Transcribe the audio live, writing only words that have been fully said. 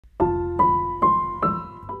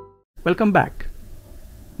Welcome back.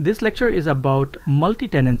 This lecture is about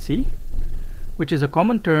multi-tenancy, which is a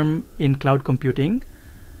common term in cloud computing,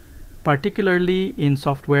 particularly in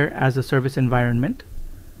software as a service environment.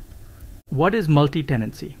 What is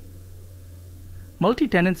multi-tenancy?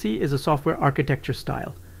 Multi-tenancy is a software architecture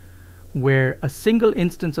style where a single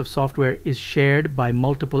instance of software is shared by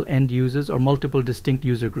multiple end users or multiple distinct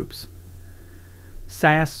user groups.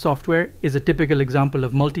 SaaS software is a typical example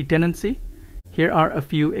of multi-tenancy. Here are a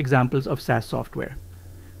few examples of SaaS software: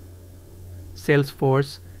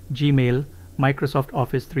 Salesforce, Gmail, Microsoft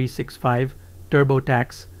Office 365,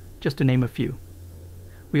 TurboTax, just to name a few.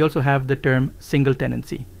 We also have the term single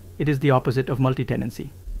tenancy. It is the opposite of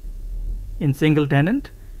multi-tenancy. In single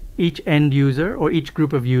tenant, each end user or each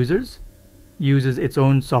group of users uses its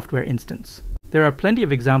own software instance. There are plenty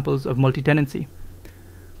of examples of multi-tenancy.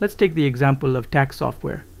 Let's take the example of tax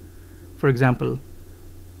software. For example,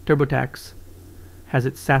 TurboTax has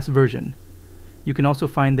its SaaS version. You can also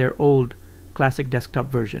find their old classic desktop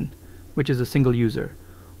version, which is a single user,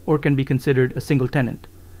 or can be considered a single tenant.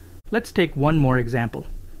 Let's take one more example: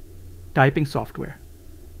 typing software.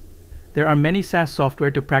 There are many SaaS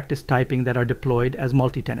software to practice typing that are deployed as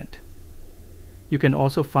multi-tenant. You can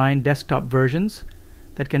also find desktop versions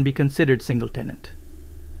that can be considered single tenant.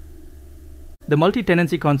 The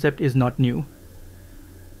multi-tenancy concept is not new.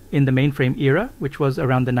 In the mainframe era, which was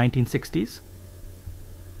around the 1960s,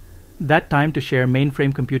 that time to share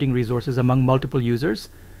mainframe computing resources among multiple users,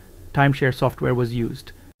 timeshare software was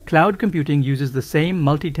used. Cloud computing uses the same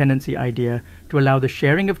multi-tenancy idea to allow the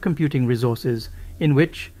sharing of computing resources in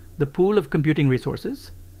which the pool of computing resources,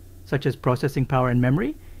 such as processing power and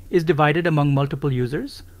memory, is divided among multiple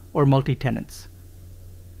users or multi-tenants.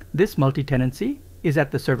 This multi-tenancy is at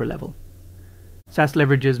the server level. SaaS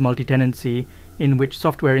leverages multi-tenancy in which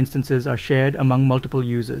software instances are shared among multiple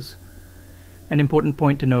users. An important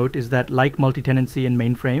point to note is that, like multi-tenancy in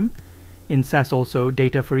mainframe, in SaaS also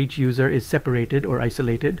data for each user is separated or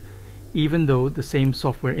isolated, even though the same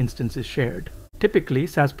software instance is shared. Typically,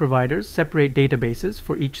 SaaS providers separate databases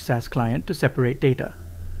for each SaaS client to separate data.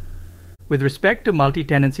 With respect to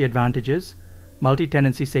multi-tenancy advantages,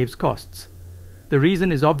 multi-tenancy saves costs. The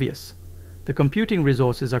reason is obvious. The computing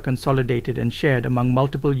resources are consolidated and shared among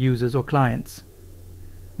multiple users or clients.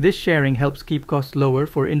 This sharing helps keep costs lower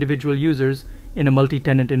for individual users in a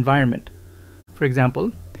multi-tenant environment. For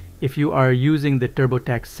example, if you are using the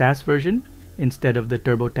TurboTax SaaS version instead of the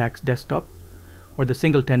TurboTax desktop or the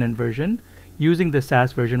single tenant version, using the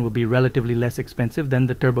SaaS version will be relatively less expensive than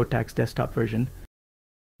the TurboTax desktop version.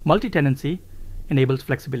 Multi-tenancy enables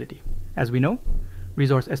flexibility. As we know,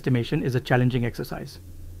 resource estimation is a challenging exercise.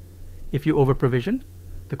 If you over-provision,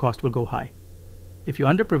 the cost will go high. If you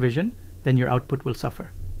under-provision, then your output will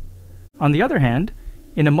suffer. On the other hand,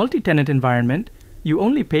 in a multi-tenant environment, you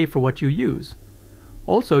only pay for what you use.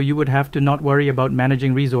 Also, you would have to not worry about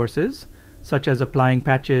managing resources, such as applying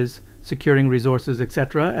patches, securing resources,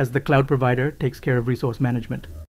 etc., as the cloud provider takes care of resource management.